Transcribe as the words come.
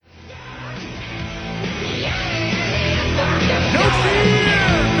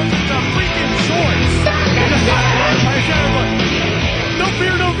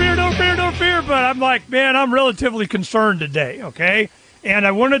like, man, I'm relatively concerned today, okay? And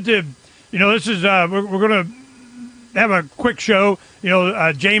I wanted to, this is, we're going to have a quick show.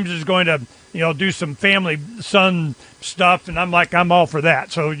 James is going to, do some family son stuff, and I'm all for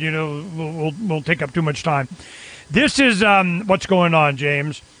that. So, we'll take up too much time. This is what's going on,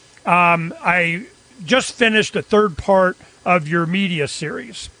 James. I just finished the third part of your media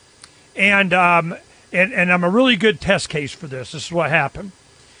series, and I'm a really good test case for this. This is what happened.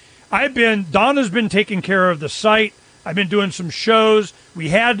 Donna's been taking care of the site. I've been doing some shows. We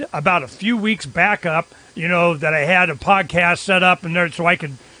had about a few weeks backup, that I had a podcast set up in there so I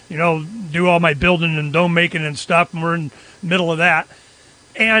could, do all my building and dome making and stuff. And we're in the middle of that.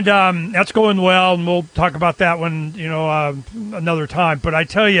 And that's going well, and we'll talk about that one, another time. But I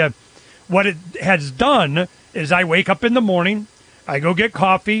tell you, what it has done is I wake up in the morning, I go get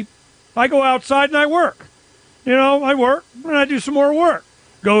coffee, I go outside and I work. I work and I do some more work.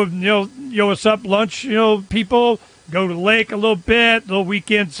 Go, what's up, lunch, people, go to the lake a little bit, little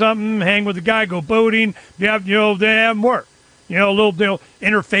weekend something, hang with the guy, go boating, they have work. A little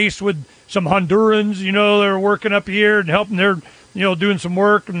interface with some Hondurans, that are working up here and helping their, doing some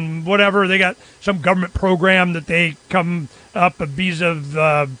work and whatever. They got some government program that they come up a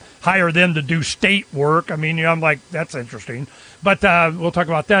visa, hire them to do state work. I mean, I'm like, that's interesting. But we'll talk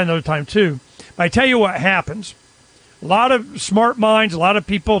about that another time, too. But I tell you what happens. A lot of smart minds, a lot of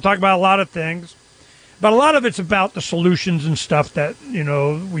people talk about a lot of things, but a lot of it's about the solutions and stuff that,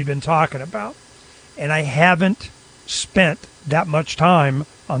 we've been talking about. And I haven't spent that much time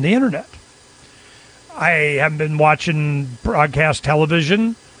on the internet. I haven't been watching broadcast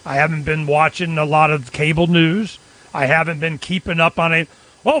television. I haven't been watching a lot of cable news. I haven't been keeping up on it.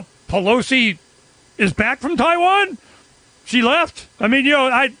 Oh, Pelosi is back from Taiwan? She left? I mean,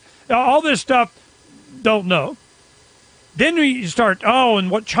 all this stuff, don't know. Then we start,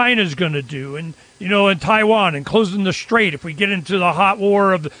 and what China's going to do, and, in Taiwan, and closing the strait if we get into the hot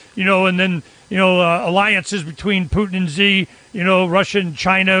war of, and then, alliances between Putin and Xi, Russia and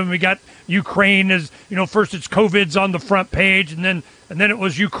China, and we got Ukraine as, first it's COVID's on the front page, and then it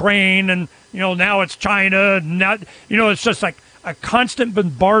was Ukraine, and, now it's China, and now, it's just like a constant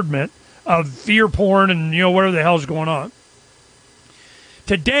bombardment of fear porn and, whatever the hell's going on.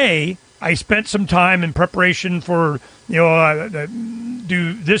 Today, I spent some time in preparation for,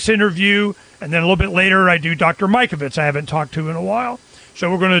 do this interview, and then a little bit later I do Dr. Mikovits I haven't talked to in a while. So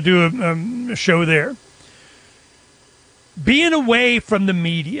we're going to do a show there. Being away from the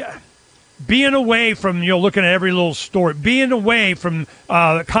media, being away from, looking at every little story, being away from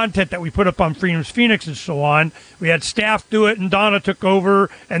the content that we put up on Freedom's Phoenix and so on. We had staff do it, and Donna took over,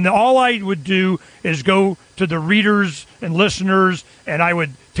 and all I would do is go to the readers and listeners, and I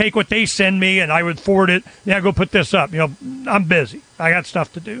would take what they send me, and I would forward it. Yeah, go put this up. I'm busy. I got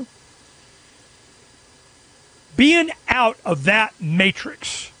stuff to do. Being out of that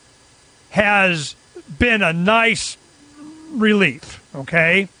matrix has been a nice relief,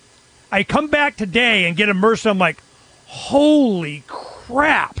 okay? I come back today and get immersed. I'm like, holy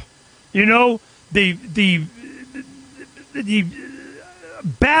crap. The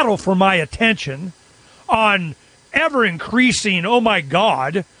battle for my attention on ever increasing, oh my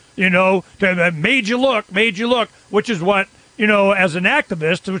God, made you look, which is what, as an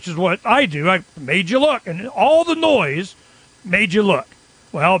activist, which is what I do, I made you look, and all the noise made you look.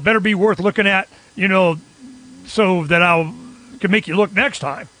 Well, it better be worth looking at, so that I can make you look next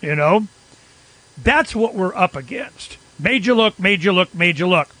time, That's what we're up against. Made you look.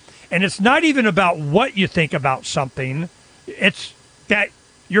 And it's not even about what you think about something. It's that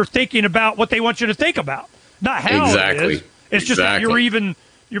you're thinking about what they want you to think about, not how exactly. it is. It's just that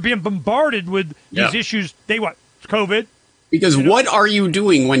you're being bombarded with these issues. It's COVID. Because what are you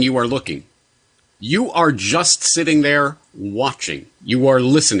doing when you are looking? You are just sitting there watching. You are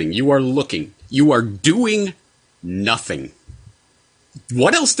listening. You are looking. You are doing nothing.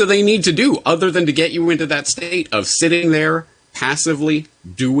 What else do they need to do other than to get you into that state of sitting there passively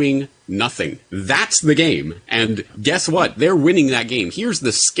doing nothing? That's the game. And guess what? They're winning that game. Here's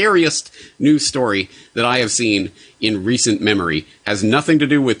the scariest news story that I have seen in recent memory. Has nothing to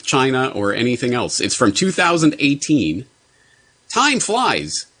do with China or anything else. It's from 2018. Time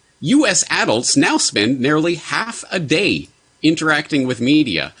flies. U.S. adults now spend nearly half a day interacting with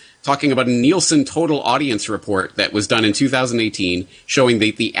media. Talking about a Nielsen total audience report that was done in 2018 showing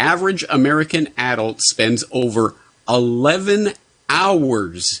that the average American adult spends over 11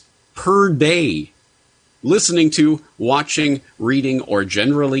 hours per day listening to, watching, reading, or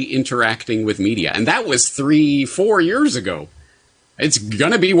generally interacting with media. And that was 3-4 years ago. It's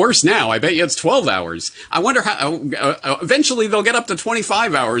going to be worse now. I bet you it's 12 hours. I wonder how eventually they'll get up to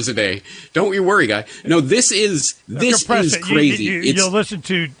 25 hours a day. Don't you worry, guy. No, this is crazy.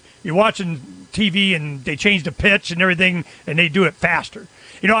 You're watching TV and they change the pitch and everything and they do it faster.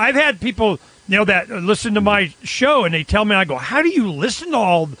 I've had people, that listen to my show and they tell me, I go, how do you listen to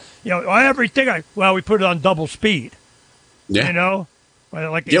all, everything? We put it on double speed. Yeah.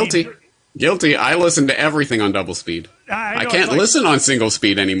 Guilty. I listen to everything on double speed. I can't listen on single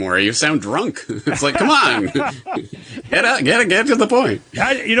speed anymore. You sound drunk. It's like, come on, get to the point.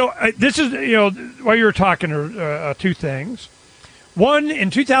 This is while you were talking, two things. One,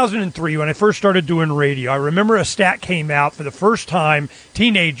 in 2003, when I first started doing radio, I remember a stat came out for the first time.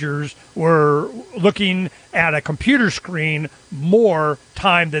 Teenagers were looking at a computer screen more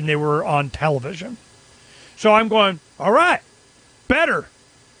time than they were on television. So I'm going, all right, better,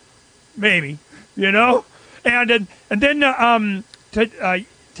 maybe, And then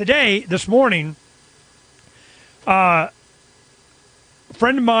today, this morning, a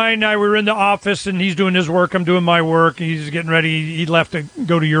friend of mine and I were in the office, and he's doing his work. I'm doing my work. He's getting ready. He left to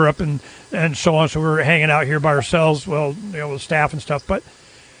go to Europe and so on. So we were hanging out here by ourselves, with staff and stuff. But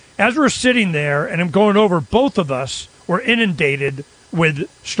as we're sitting there, and I'm going over, both of us were inundated with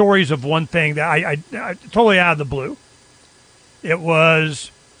stories of one thing that I totally out of the blue. It was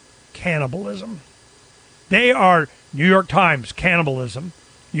cannibalism. They are New York Times cannibalism.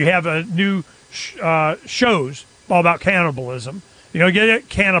 You have a new shows all about cannibalism. Get it?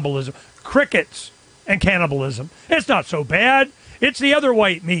 Cannibalism. Crickets and cannibalism. It's not so bad. It's the other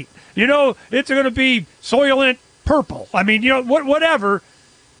white meat. It's going to be Soylent Purple. I mean, whatever.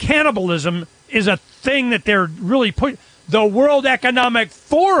 Cannibalism is a thing that they're really putting. The World Economic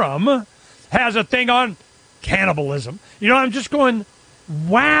Forum has a thing on cannibalism. I'm just going,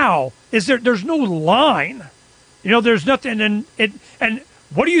 wow. There's no line. There's nothing. And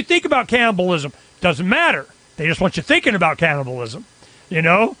what do you think about cannibalism? Doesn't matter. They just want you thinking about cannibalism,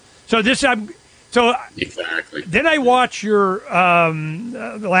 So exactly. Then I watch your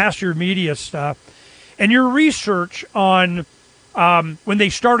the last year media stuff, and your research on when they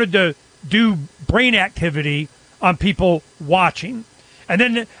started to do brain activity on people watching, and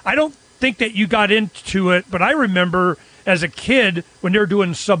then I don't think that you got into it, but I remember as a kid when they're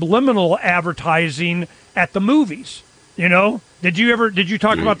doing subliminal advertising at the movies. Did you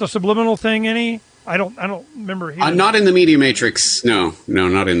talk about the subliminal thing any? I don't remember hearing not in the Media Matrix. No,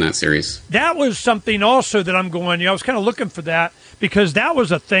 not in that series. That was something also that I'm going, I was kind of looking for that because that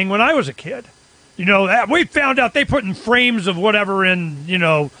was a thing when I was a kid. That we found out they put in frames of whatever in,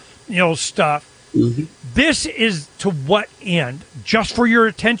 stuff. Mm-hmm. This is to what end? Just for your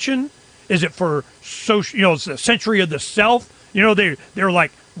attention? Is it for social, it's the century of the self? They're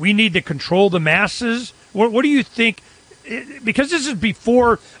like, we need to control the masses. What do you think? Because this is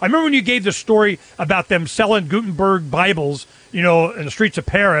before, I remember when you gave the story about them selling Gutenberg Bibles, in the streets of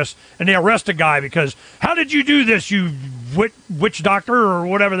Paris, and they arrest a guy because, how did you do this, you witch doctor or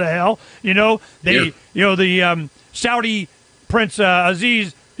whatever the hell? The Saudi Prince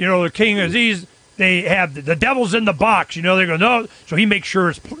Aziz, the King Aziz, they have the devil's in the box, they go, no. So he makes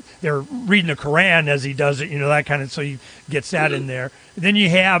sure they're reading the Quran as he does it, that kind of, so he gets that in there. Then you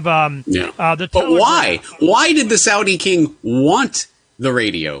have the But why? Why did the Saudi king want the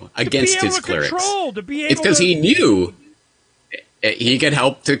radio against his clerics? It's because he knew he could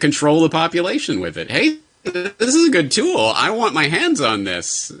help to control the population with it. Hey, this is a good tool. I want my hands on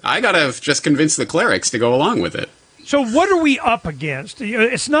this. I got to just convince the clerics to go along with it. So what are we up against?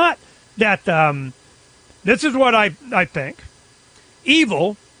 It's not that this is what I think.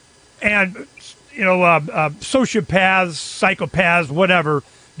 Evil and sociopaths, psychopaths, whatever,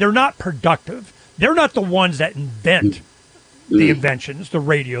 they're not productive. They're not the ones that invent the inventions, the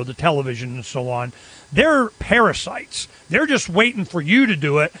radio, the television, and so on. They're parasites. They're just waiting for you to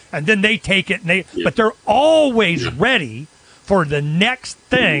do it, and then they take it, but they're always ready for the next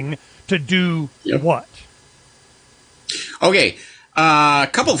thing to do what? Okay. A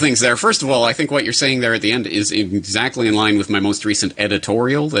couple of things there. First of all, I think what you're saying there at the end is exactly in line with my most recent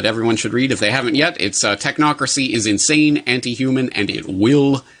editorial that everyone should read if they haven't yet. It's Technocracy is insane, anti-human, and it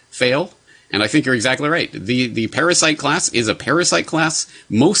will fail. And I think you're exactly right. The parasite class is a parasite class.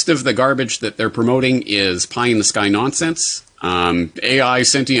 Most of the garbage that they're promoting is pie-in-the-sky nonsense. AI,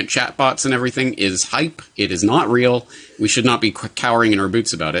 sentient chatbots and everything is hype. It is not real. We should not be cowering in our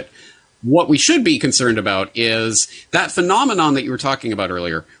boots about it. What we should be concerned about is that phenomenon that you were talking about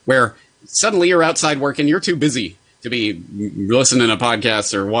earlier, where suddenly you're outside work and you're too busy to be listening to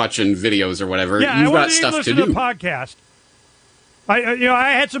podcasts or watching videos or whatever. Yeah, You've got stuff to do. To podcast.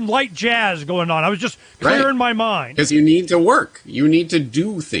 I had some light jazz going on. I was just clearing my mind. Because you need to work. You need to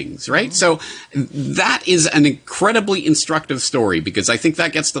do things, right? Mm-hmm. So that is an incredibly instructive story, because I think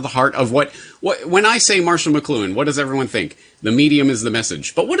that gets to the heart of what when I say Marshall McLuhan, what does everyone think? The medium is the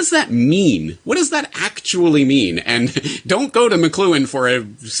message. But what does that mean? What does that actually mean? And don't go to McLuhan for a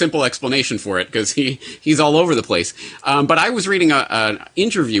simple explanation for it, because he's all over the place. But I was reading an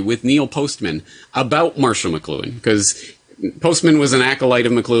interview with Neil Postman about Marshall McLuhan, because Postman was an acolyte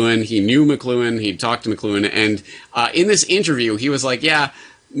of McLuhan. He knew McLuhan. He'd talked to McLuhan. And in this interview, he was like, yeah,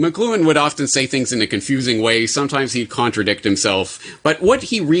 McLuhan would often say things in a confusing way. Sometimes he'd contradict himself. But what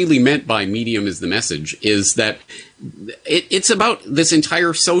he really meant by medium is the message is that it's about this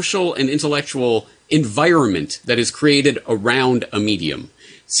entire social and intellectual environment that is created around a medium.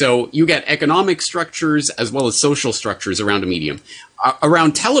 So you get economic structures as well as social structures around a medium.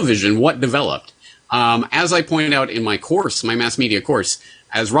 Around television, what developed? As I pointed out in my course, my mass media course,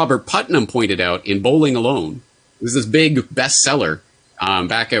 as Robert Putnam pointed out in Bowling Alone, it was this big bestseller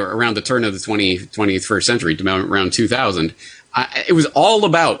back around the turn of the 21st century, around 2000. It was all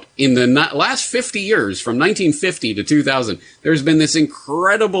about, in the last 50 years, from 1950 to 2000, there's been this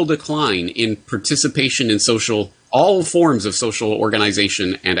incredible decline in participation in all forms of social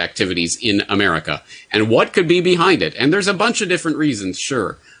organization and activities in America. And what could be behind it? And there's a bunch of different reasons,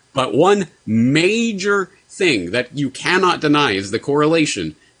 sure. But one major thing that you cannot deny is the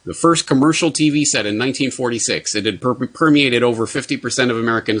correlation. The first commercial TV set in 1946, it had permeated over 50% of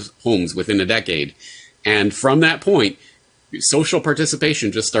American homes within a decade. And from that point, social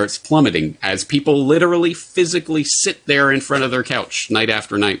participation just starts plummeting as people literally physically sit there in front of their couch night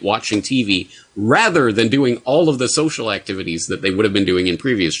after night watching TV rather than doing all of the social activities that they would have been doing in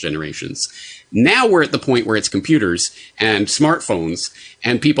previous generations. Now we're at the point where it's computers and smartphones,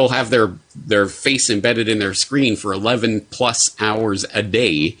 and people have their face embedded in their screen for 11 plus hours a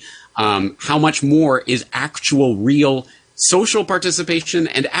day. How much more is actual real social participation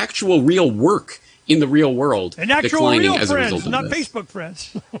and actual real work in the real world and actual declining real as a friends, result of not this? Facebook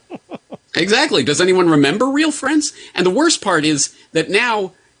friends. Exactly. Does anyone remember real friends? And the worst part is that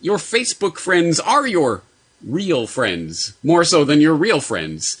now your Facebook friends are your real friends, more so than your real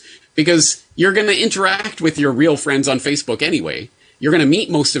friends. Because you're going to interact with your real friends on Facebook anyway. You're going to meet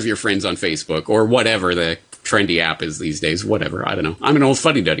most of your friends on Facebook or whatever the trendy app is these days. Whatever. I don't know. I'm an old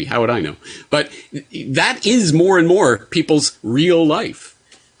fuddy-duddy. How would I know? But that is more and more people's real life.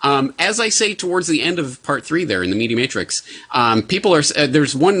 As I say towards the end of part 3 there in the Media Matrix, people are.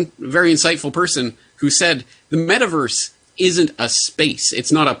 There's one very insightful person who said the metaverse isn't a space.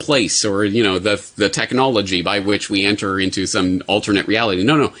 It's not a place or, the technology by which we enter into some alternate reality.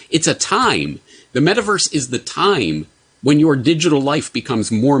 No. It's a time. The metaverse is the time when your digital life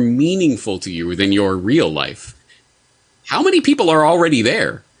becomes more meaningful to you than your real life. How many people are already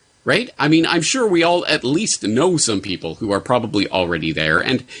there, right? I mean, I'm sure we all at least know some people who are probably already there.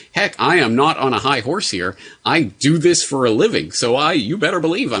 And heck, I am not on a high horse here. I do this for a living. So you better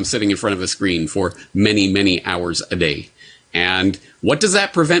believe I'm sitting in front of a screen for many, many hours a day. And what does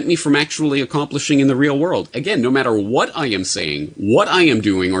that prevent me from actually accomplishing in the real world? Again, no matter what I am saying, what I am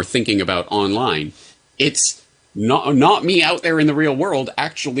doing or thinking about online, it's not me out there in the real world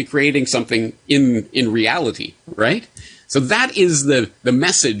actually creating something in reality, right? So that is the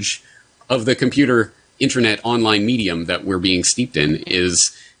message of the computer, internet, online medium that we're being steeped in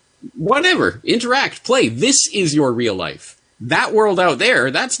is whatever, interact, play. This is your real life. That world out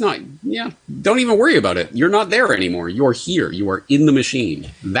there, that's not, don't even worry about it. You're not there anymore. You're here. You are in the machine.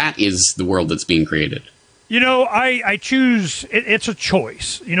 That is the world that's being created. I choose, it's a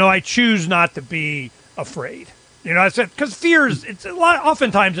choice. I choose not to be afraid. I said, because fear is,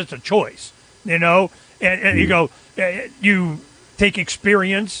 oftentimes it's a choice, and you go, you take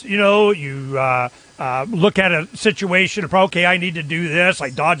experience, you look at a situation, okay, I need to do this, I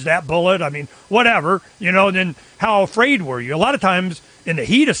dodged that bullet, whatever, and then how afraid were you? A lot of times in the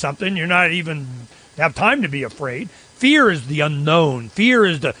heat of something, you're not even have time to be afraid. Fear is the unknown. Fear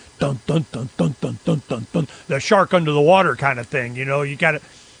is the dun, dun, dun, dun, dun, dun, dun, dun, the shark under the water kind of thing, you got to,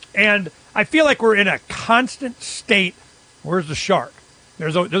 and I feel like we're in a constant state. Where's the shark?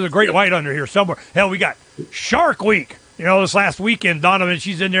 There's a great white under here somewhere. Hell, we got Shark Week. This last weekend, Donovan,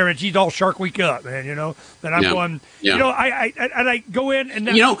 she's in there and she's all Shark Week up, man. Then I'm going. I go in and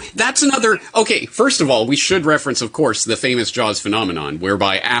then, that's another. Okay, first of all, we should reference, of course, the famous Jaws phenomenon,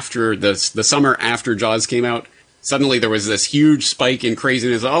 whereby after the summer after Jaws came out, suddenly there was this huge spike in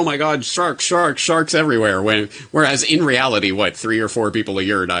craziness. Oh my God, sharks everywhere. Whereas in reality, 3 or 4 people a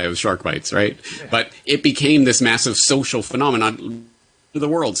year die of shark bites, right? Yeah. But it became this massive social phenomenon. the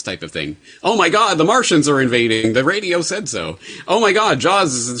worlds type of thing. Oh my God, the Martians are invading. The radio said so. Oh my God,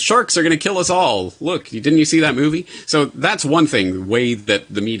 Jaws, the sharks are going to kill us all. Look, didn't you see that movie? So that's one thing, the way that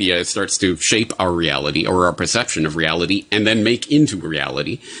the media starts to shape our reality or our perception of reality and then make into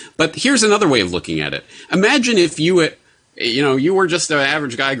reality. But here's another way of looking at it. Imagine if you were just an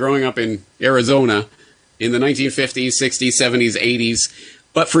average guy growing up in Arizona in the 1950s, 60s, 70s, 80s,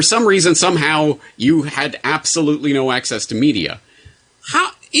 but for some reason, somehow, you had absolutely no access to media.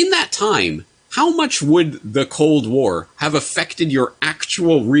 How, in that time, how much would the Cold War have affected your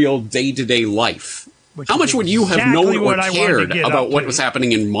actual, real, day-to-day life? How much would you have known or cared about what was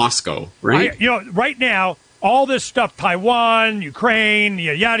happening in Moscow, right? Right now, all this stuff, Taiwan, Ukraine,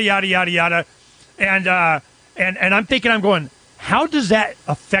 yada, yada, yada, yada, and I'm thinking, I'm going, how does that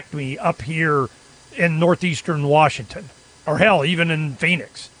affect me up here in northeastern Washington? Or hell, even in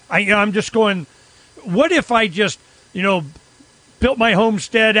Phoenix? I'm just going, what if I just, built my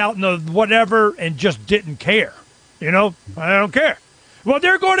homestead out in the whatever and just didn't care? I don't care. Well,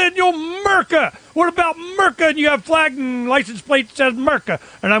 they're going to Merca. What about Merca? And you have flag and license plate that says Merca.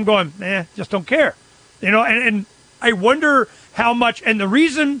 And I'm going, just don't care. And I wonder how much. And the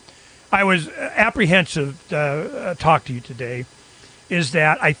reason I was apprehensive to talk to you today is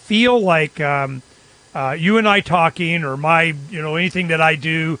that I feel like you and I talking or my, anything that I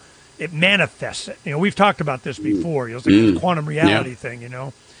do, it manifests it. We've talked about this before. It's like this quantum reality thing,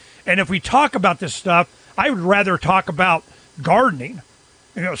 And if we talk about this stuff, I would rather talk about gardening,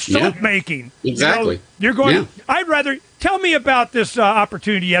 soap making. Exactly. You're going, I'd rather, tell me about this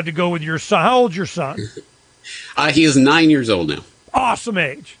opportunity you had to go with your son. How old's your son? He is 9 years old now. Awesome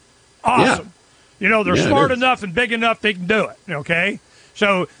age. Awesome. Yeah. They're smart enough and big enough they can do it, okay?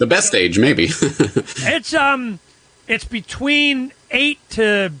 So the best age, maybe. It's between 8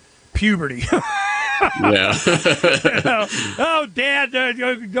 to puberty. Yeah. Oh, Dad,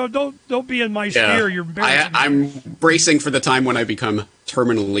 don't be in my sphere. You're embarrassing me. I'm bracing for the time when I become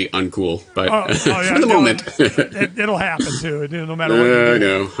terminally uncool, but for the moment, it'll happen too. No matter what. I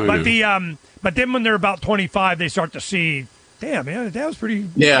know. But then when they're about 25, they start to see, damn, man, that was pretty.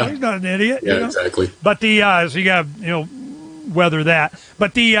 Yeah. He's not an idiot. Yeah, exactly. But so you got weather that.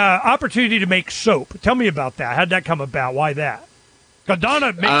 But the opportunity to make soap. Tell me about that. How'd that come about? Why that? Because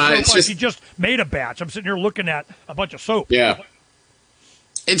Donna makes soap like she just made a batch. I'm sitting here looking at a bunch of soap. Yeah.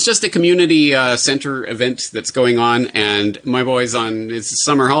 It's just a community center event that's going on, and my boy's it's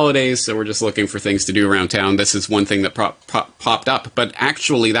summer holidays, so we're just looking for things to do around town. This is one thing that popped up, but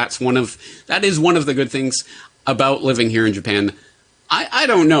actually that is one of the good things about living here in Japan. I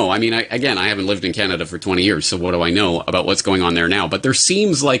don't know. I mean, I haven't lived in Canada for 20 years, so what do I know about what's going on there now? But there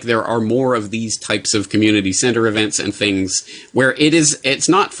seems like there are more of these types of community center events and things where it's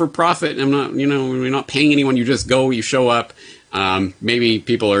not for profit. We're not paying anyone. You just go, you show up. Maybe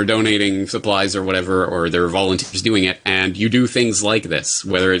people are donating supplies or whatever, or there are volunteers doing it, and you do things like this,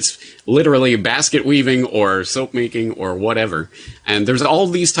 whether it's literally basket weaving or soap making or whatever. And there's all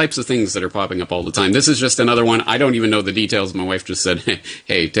these types of things that are popping up all the time. This is just another one. I don't even know the details. My wife just said,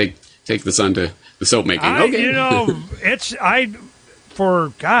 hey, take the son to the soap making. Okay. For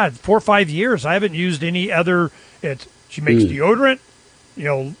 4 or 5 years, I haven't used any other. She makes deodorant,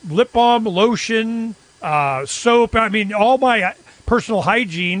 lip balm, lotion, soap. I mean, all my personal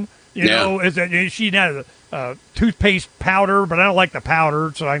hygiene, is that she had a toothpaste powder, but I don't like the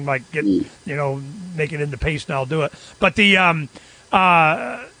powder, so I can make it into paste and I'll do it. But there's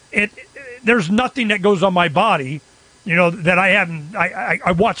nothing that goes on my body, that I haven't.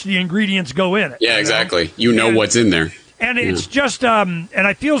 I watch the ingredients go in it. Yeah, exactly. You know what's in there, and it's just and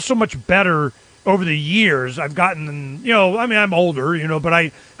I feel so much better. Over the years, I've gotten, I'm older, but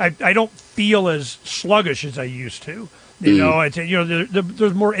I don't feel as sluggish as I used to.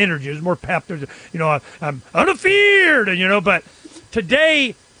 There's more energy, there's more pep. I'm unafeared, but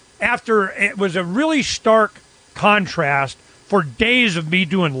today, after it was a really stark contrast for days of me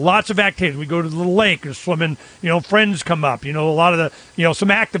doing lots of activities. We go to the lake and swimming, friends come up, a lot of the, some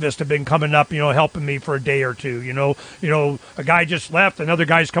activists have been coming up, helping me for a day or two, a guy just left, another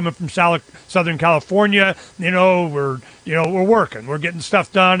guy's coming from Southern California, we're working, we're getting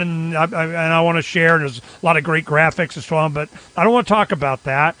stuff done, and I want to share, and there's a lot of great graphics and so on, but I don't want to talk about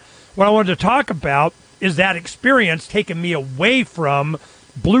that. What I wanted to talk about is that experience taking me away from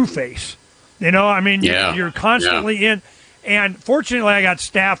Blueface. You're constantly in. And fortunately, I got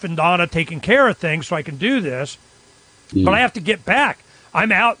staff and Donna taking care of things so I can do this. But I have to get back.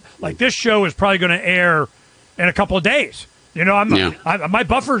 I'm out. Like, this show is probably going to air in a couple of days. My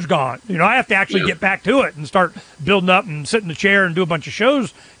buffer's gone. I have to actually get back to it and start building up and sit in the chair and do a bunch of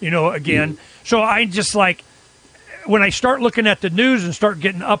shows, again. So I just when I start looking at the news and start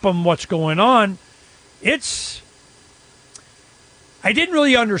getting up on what's going on, I didn't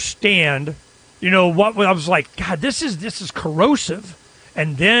really understand, what I was like. God, this is corrosive.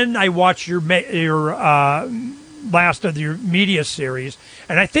 And then I watched your last of your media series,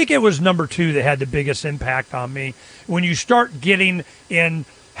 and I think it was number 2 that had the biggest impact on me. When you start getting in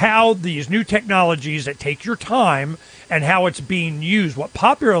how these new technologies that take your time and how it's being used, what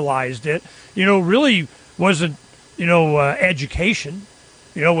popularized it, really wasn't, education,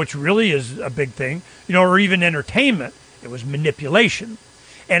 which really is a big thing, or even entertainment. It was manipulation.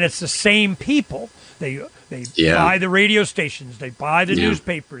 And it's the same people. They buy the radio stations, they buy the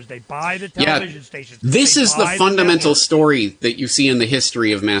newspapers, they buy the television stations. This is the fundamental story that you see in the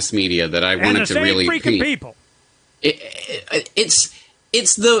history of mass media that I wanted to really freaking people. It's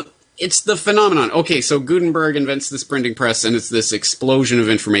the phenomenon. Okay, so Gutenberg invents this printing press, and it's this explosion of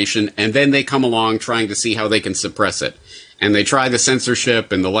information, and then they come along trying to see how they can suppress it. And they try the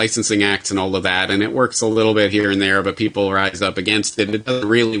censorship and the licensing acts and all of that, and it works a little bit here and there, but people rise up against it. It doesn't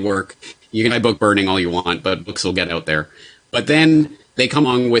really work. You can buy book burning all you want, but books will get out there. But then they come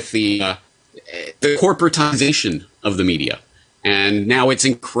along with the corporatization of the media. And now it's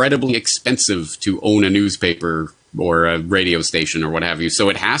incredibly expensive to own a newspaper or a radio station or what have you. So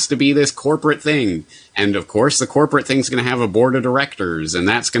it has to be this corporate thing. And of course, the corporate thing's going to have a board of directors, and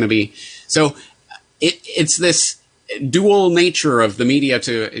that's going to be... So it's this dual nature of the media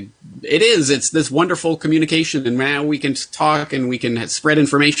it's this wonderful communication, and now we can talk and we can spread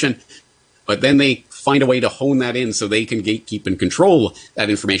information, but then they find a way to hone that in so they can gatekeep and control that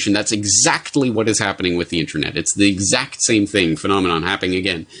information. That's exactly what is happening with the internet. It's the exact same phenomenon happening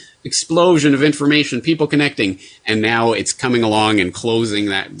again. Explosion of information, people connecting, and now it's coming along and closing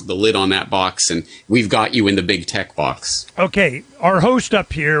the lid on that box, and we've got you in the big tech box. Okay, our host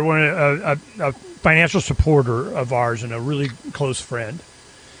up here, a financial supporter of ours and a really close friend,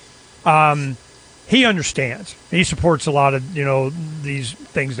 he understands. He supports a lot of, these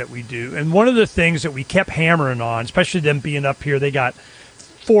things that we do. And one of the things that we kept hammering on, especially them being up here, they got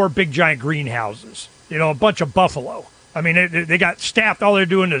 4 big giant greenhouses, a bunch of buffalo. I mean, they got staffed. All they're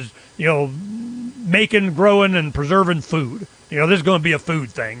doing is, making, growing, and preserving food. This is going to be a food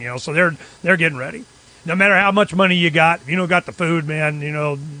thing, so they're getting ready. No matter how much money you got, if you don't got the food, man,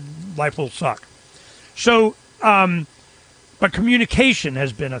 life will suck. So, but communication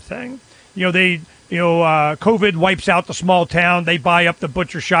has been a thing. COVID wipes out the small town. They buy up the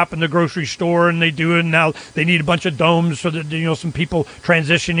butcher shop and the grocery store, and they do it. And now they need a bunch of domes so that, some people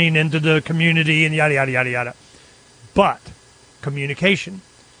transitioning into the community and yada, yada, yada, yada. But communication,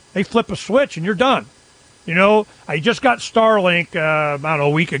 they flip a switch and you're done. I just got Starlink, a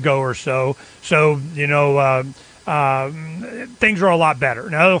week ago or so. So, things are a lot better.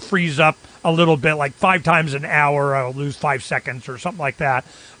 Now it'll freeze up a little bit, like 5 times an hour. I'll lose 5 seconds or something like that.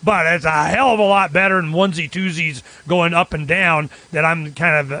 But it's a hell of a lot better than onesie-twosies going up and down that I'm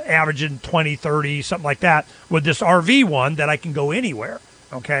kind of averaging 20, 30, something like that with this RV one that I can go anywhere.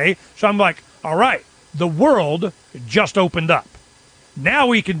 Okay? So I'm like, all right, the world just opened up. Now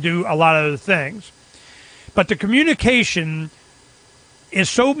we can do a lot of other things. But the communication is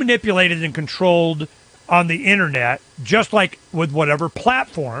so manipulated and controlled on the internet, just like with whatever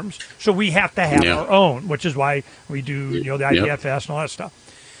platforms. So we have to have our own, which is why we do, the IPFS and all that stuff.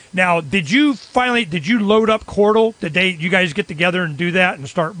 Now, did you load up Cordal? Did you guys get together and do that and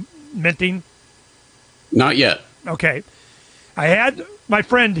start minting? Not yet. Okay. I had my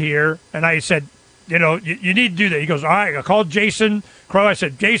friend here, and I said, you need to do that. He goes, all right. I called Jason Crow. I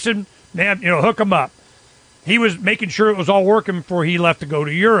said, Jason, man, hook him up. He was making sure it was all working before he left to go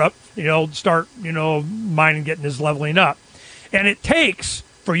to Europe, start, mining, getting his leveling up. And it takes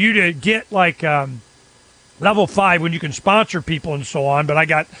for you to get like level 5 when you can sponsor people and so on,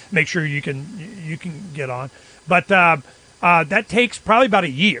 but make sure you can get on. But that takes probably about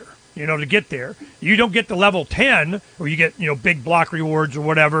a year, to get there. You don't get to level 10 or you get, big block rewards or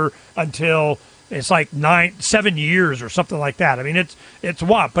whatever until it's like 7 years or something like that. I mean, it's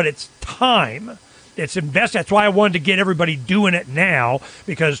what? But it's time. It's invested. That's why I wanted to get everybody doing it now,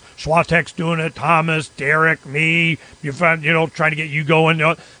 because Swatek's doing it, Thomas, Derek, me, you're trying to get you going,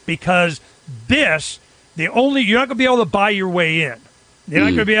 because you're not going to be able to buy your way in. You're not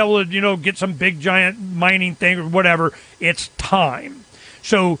going to be able to, get some big giant mining thing or whatever. It's time.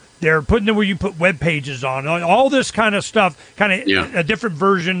 So they're putting it where you put web pages on, all this kind of stuff, a different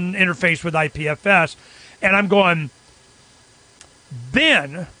version interface with IPFS. And I'm going,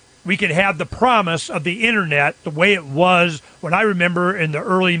 then we could have the promise of the internet the way it was when I remember in the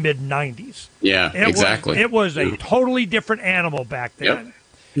early mid-90s. Yeah, exactly. It was a totally different animal back then.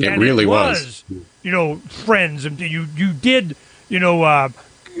 Yep. It really was. friends, and you did,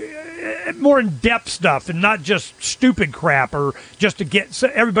 more in-depth stuff and not just stupid crap or just to get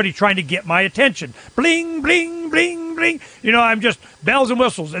everybody trying to get my attention. Bling, bling, bling, bling. I'm just bells and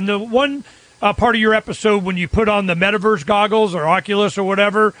whistles. And the one part of your episode when you put on the metaverse goggles or Oculus or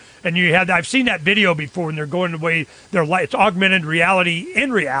whatever, and I've seen that video before when they're going away, it's augmented reality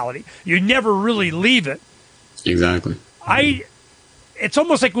in reality. You never really leave it. Exactly. It's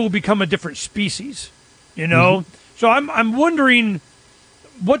almost like we'll become a different species, So I'm wondering,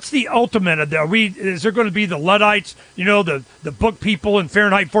 what's the ultimate of that? Is there going to be the Luddites, the book people in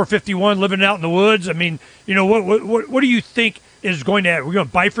Fahrenheit 451 living out in the woods? I mean, what do you think is going to happen? We're going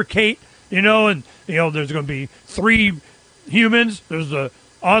to bifurcate, and there's going to be 3 humans. There's the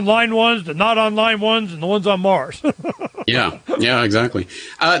online ones, the not online ones, and the ones on Mars. Yeah, exactly.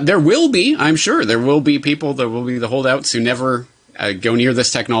 I'm sure there will be people, there will be the holdouts who never go near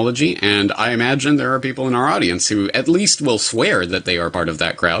this technology, and I imagine there are people in our audience who at least will swear that they are part of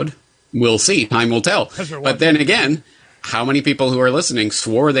that crowd. We'll see. Time will tell. But then again, how many people who are listening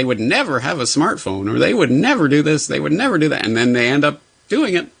swore they would never have a smartphone, or they would never do this, they would never do that, and then they end up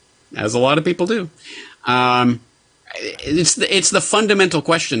doing it, as a lot of people do. It's the fundamental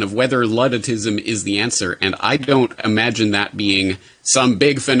question of whether Ludditism is the answer, and I don't imagine that being some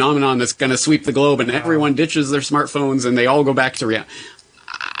big phenomenon that's going to sweep the globe and everyone ditches their smartphones and they all go back to reality.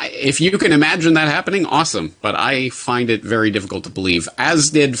 If you can imagine that happening, awesome, but I find it very difficult to believe, as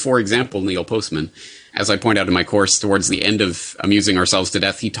did, for example, Neil Postman. As I point out in my course towards the end of Amusing Ourselves to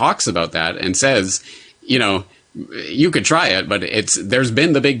Death, he talks about that and says, you could try it, but there's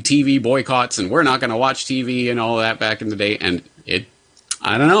been the big TV boycotts, and we're not going to watch TV and all that back in the day, and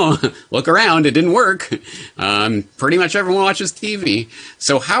I don't know, look around, it didn't work. Pretty much everyone watches TV.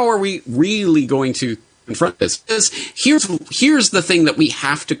 So how are we really going to confront this? Because here's the thing that we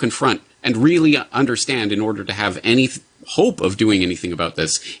have to confront and really understand in order to have any hope of doing anything about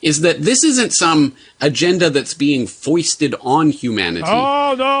this, is that this isn't some agenda that's being foisted on humanity.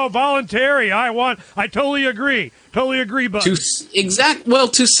 Oh, no, voluntary. I totally agree. But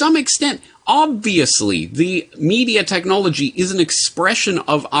to some extent, obviously, the media technology is an expression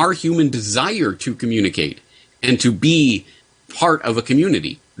of our human desire to communicate and to be part of a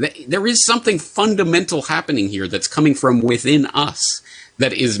community. There is something fundamental happening here that's coming from within us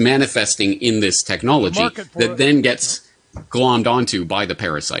that is manifesting in this technology that then gets glommed onto by the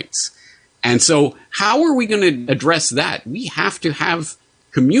parasites. And so how are we going to address that? We have to have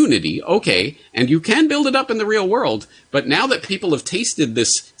community, okay, and you can build it up in the real world, but now that people have tasted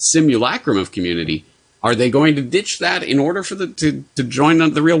this simulacrum of community, are they going to ditch that in order for to join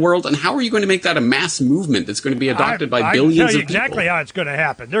the real world? And how are you going to make that a mass movement that's going to be adopted by billions of people? I can tell you exactly how it's going to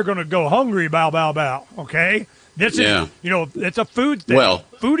happen. They're going to go hungry, bow, bow, bow, okay? This is, it's a food thing. Well,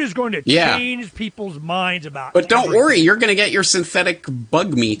 food is going to change people's minds about But don't worry, you're going to get your synthetic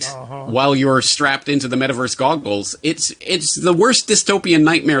bug meat while you're strapped into the metaverse goggles. It's the worst dystopian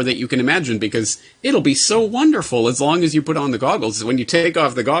nightmare that you can imagine, because it'll be so wonderful as long as you put on the goggles. When you take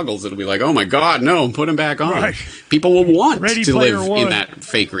off the goggles, it'll be like, oh my God, no, put them back on. Right. People will want to live in that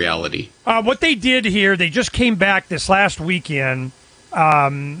fake reality. What they did here, they just came back this last weekend.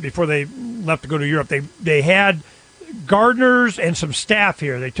 Before they left to go to Europe, they had gardeners and some staff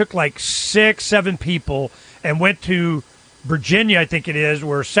here. They took like 6-7 people and went to Virginia, I think it is,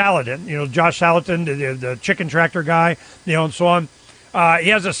 where Saladin, Josh Saladin, the chicken tractor guy, and so on. He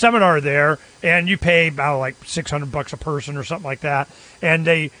has a seminar there, and you pay about like $600 a person or something like that, and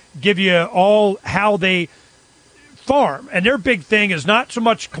they give you all how they farm. And their big thing is not so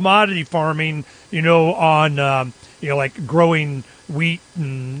much commodity farming, on like growing wheat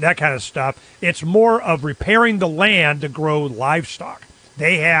and that kind of stuff. It's more of repairing the land to grow livestock.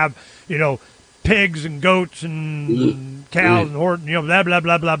 They have, pigs and goats and cows and horses, blah, blah,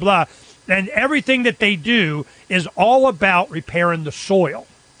 blah, blah, blah. And everything that they do is all about repairing the soil.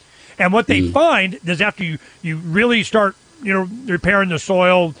 And what they find is after you really start, repairing the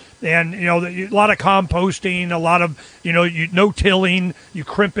soil and, a lot of composting, a lot of, no tilling, you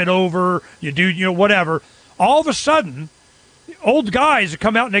crimp it over, you do, whatever. All of a sudden, old guys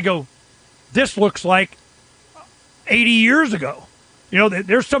come out and they go, this looks like 80 years ago.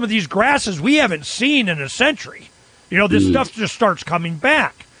 There's some of these grasses we haven't seen in a century. This stuff just starts coming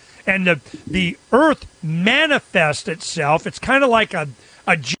back. And the earth manifests itself. It's kind of like a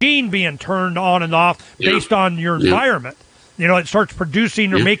gene being turned on and off based on your environment. It starts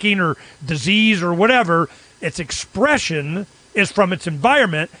producing or making or disease or whatever. Its expression is from its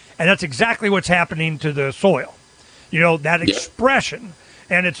environment, and that's exactly what's happening to the soil. That expression.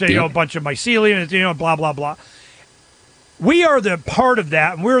 And it's a bunch of mycelium, blah, blah, blah. We are the part of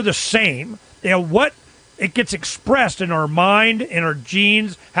that, and we're the same. what it gets expressed in our mind, in our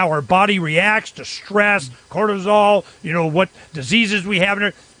genes, how our body reacts to stress, cortisol, what diseases we have in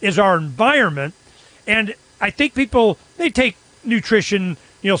it, is our environment. And I think people, they take nutrition,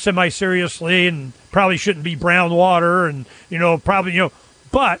 semi-seriously, and probably shouldn't be brown water, and,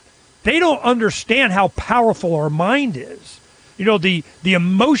 but they don't understand how powerful our mind is. The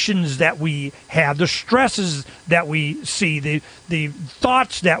emotions that we have, the stresses that we see, the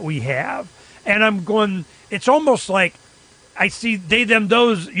thoughts that we have. And I'm going, it's almost like I see they, them,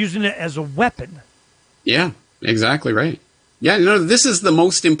 those using it as a weapon. Yeah, exactly right. Yeah, this is the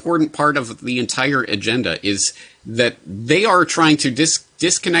most important part of the entire agenda, is that they are trying to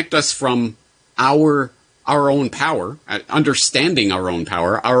disconnect us from our own power, understanding our own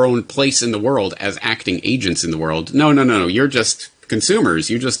power, our own place in the world as acting agents in the world. No. You're just consumers.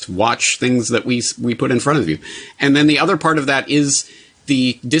 You just watch things that we put in front of you. And then the other part of that is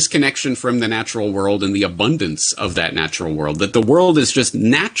the disconnection from the natural world and the abundance of that natural world, that the world is just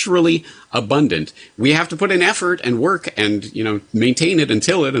naturally abundant. We have to put in effort and work and, maintain it and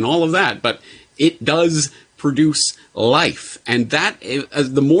till it and all of that. But it does produce life. And that,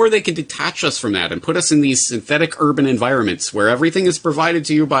 the more they can detach us from that and put us in these synthetic urban environments where everything is provided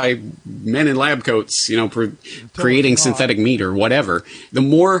to you by men in lab coats, creating synthetic meat or whatever, the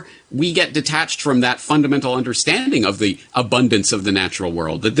more we get detached from that fundamental understanding of the abundance of the natural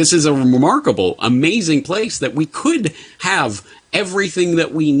world, that this is a remarkable, amazing place, that we could have everything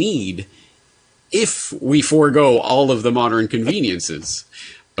that we need if we forego all of the modern conveniences.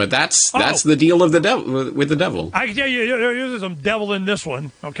 But that's the deal of the devil with the devil. I can tell you, there's some devil in this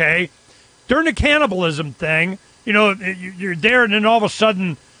one. Okay, during the cannibalism thing, you're there, and then all of a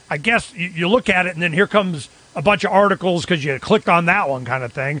sudden, I guess you look at it, and then here comes a bunch of articles because you clicked on that one, kind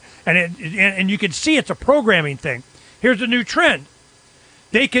of thing, and you can see it's a programming thing. Here's a new trend: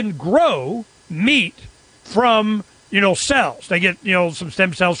 they can grow meat from cells. They get some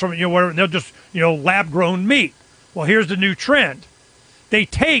stem cells from whatever. And they'll just lab grown meat. Well, here's the new trend. They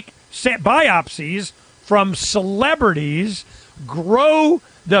take biopsies from celebrities, grow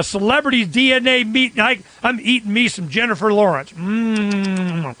the celebrity's DNA meat. I'm eating me some Jennifer Lawrence.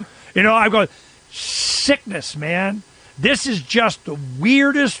 I'm going, sickness, man. This is just the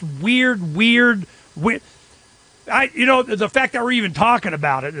weirdest, weird. The fact that we're even talking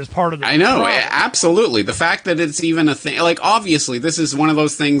about it is part of the I know, problem. Absolutely. The fact that it's even a thing, like, obviously, this is one of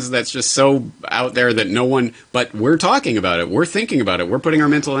those things that's just so out there that no one, but we're talking about it, we're thinking about it, we're putting our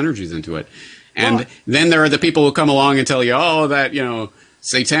mental energies into it. And then there are the people who come along and tell you, that,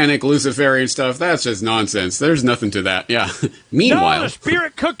 satanic Luciferian stuff, that's just nonsense. There's nothing to that. Yeah. Meanwhile, the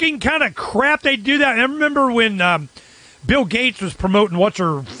spirit cooking kind of crap, they do that. I remember when Bill Gates was promoting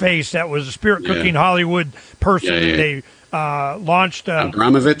What's-Her-Face, that was a spirit cooking Hollywood person. Yeah. They launched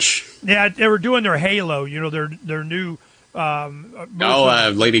Abramovich. Yeah, they were doing their Halo, their new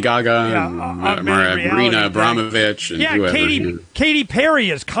Lady Gaga, Marina Abramovich, and whoever. Katy Perry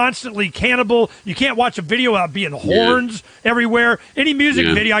is constantly cannibal. You can't watch a video without being horns everywhere. Any music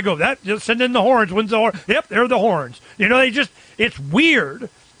video, I go, just send in the horns. When's the horn? Yep, they're the horns. It's weird.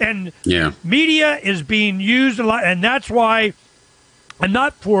 And media is being used a lot, and that's why I'm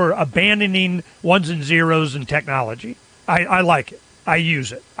not for abandoning ones and zeros in technology. I like it. I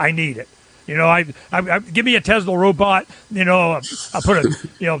use it. I need it. I give me a Tesla robot. I'll put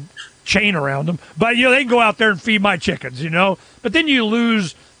a chain around them. But they can go out there and feed my chickens. But then you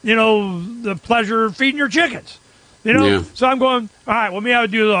lose the pleasure of feeding your chickens. So I'm going, all right, well, maybe I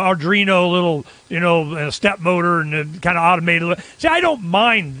would do the Arduino little, step motor and kind of automated. See, I don't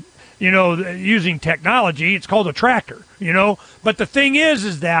mind, using technology. It's called a tractor, But the thing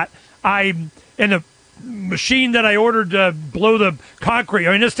is that in the machine that I ordered to blow the concrete,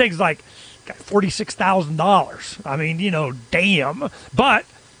 this thing's like $46,000. I mean, damn. But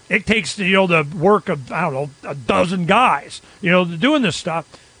it takes, the work of, I don't know, a dozen guys, doing this stuff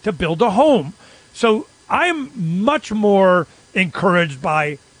to build a home. So I'm much more encouraged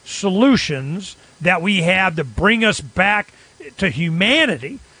by solutions that we have to bring us back to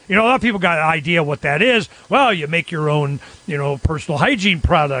humanity. A lot of people got an idea what that is. Well, you make your own, personal hygiene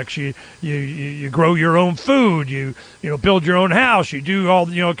products. You grow your own food. You build your own house. You do all,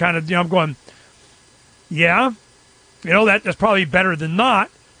 kind of, I'm going, yeah, that's probably better than not.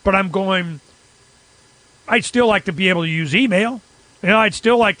 But I'm going, I'd still like to be able to use email. I'd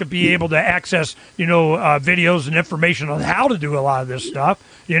still like to be able to access, videos and information on how to do a lot of this stuff.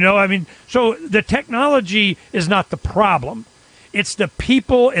 So the technology is not the problem. It's the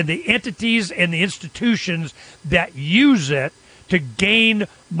people and the entities and the institutions that use it to gain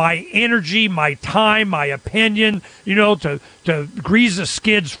my energy, my time, my opinion, you know, to grease the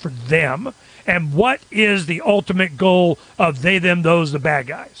skids for them? And what is the ultimate goal of they, them, those, the bad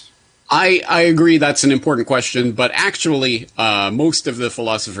guys? I agree that's an important question, but actually, most of the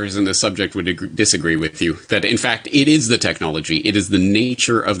philosophers in this subject would disagree with you. That, in fact, it is the technology. It is the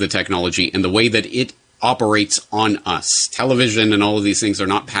nature of the technology and the way that it operates on us. Television and all of these things are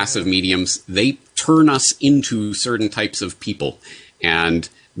not passive mediums. They turn us into certain types of people. And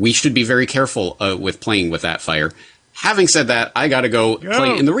we should be very careful with playing with that fire. Having said that, I got to go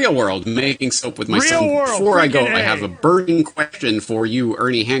play in the real world, making soap with my son. Before I go, I have a burning question for you,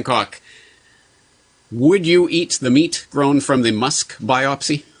 Ernie Hancock. Would you eat the meat grown from the musk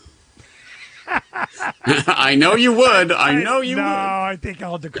biopsy? I know you would. I know you would. No, I think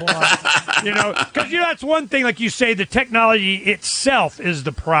I'll decline. You know, because that's one thing. Like you say, the technology itself is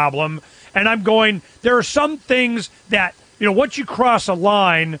the problem, and I'm going. There are some things that once you cross a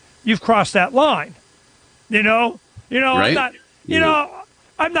line, you've crossed that line. Right? I'm not.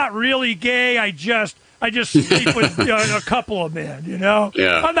 I'm not really gay. I just sleep with a couple of men.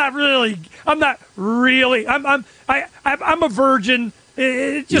 Yeah. I'm not really. I'm a virgin.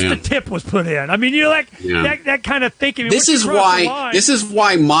 It just a tip was put in. I mean, that kind of thinking. This is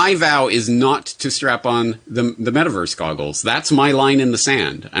why my vow is not to strap on the metaverse goggles. That's my line in the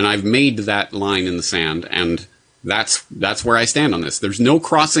sand, and I've made that line in the sand, and that's where I stand on this. There's no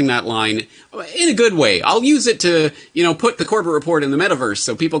crossing that line in a good way. I'll use it to put the Corbett Report in the metaverse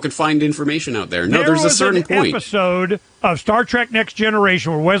so people can find information out there. No, there's a certain point. Episode of Star Trek Next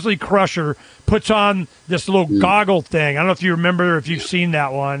Generation where Wesley Crusher puts on this little goggle thing. I don't know if you remember, if you've seen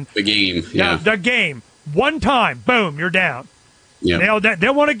that one. The game, yeah. The game. One time, boom, you're down. Yeah.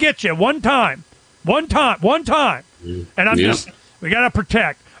 They'll want to get you one time. And we got to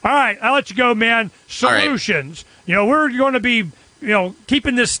protect. All right, I'll let you go, man. Solutions. Right. We're going to be,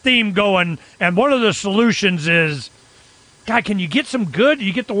 keeping this theme going, and one of the solutions is, God, can you get some good?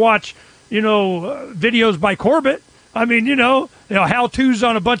 You get to watch, videos by Corbett. I mean, how-tos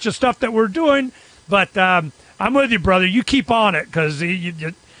on a bunch of stuff that we're doing. But I'm with you, brother. You keep on it, because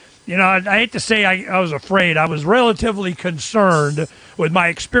I hate to say I was afraid. I was relatively concerned with my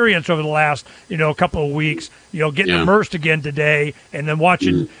experience over the last, couple of weeks, getting immersed again today and then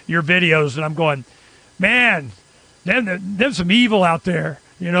watching your videos. And I'm going, man, there's some evil out there.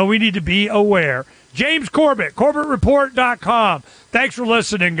 We need to be aware. James Corbett, CorbettReport.com. Thanks for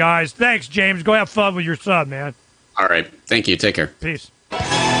listening, guys. Thanks, James. Go have fun with your son, man. All right. Thank you. Take care. Peace.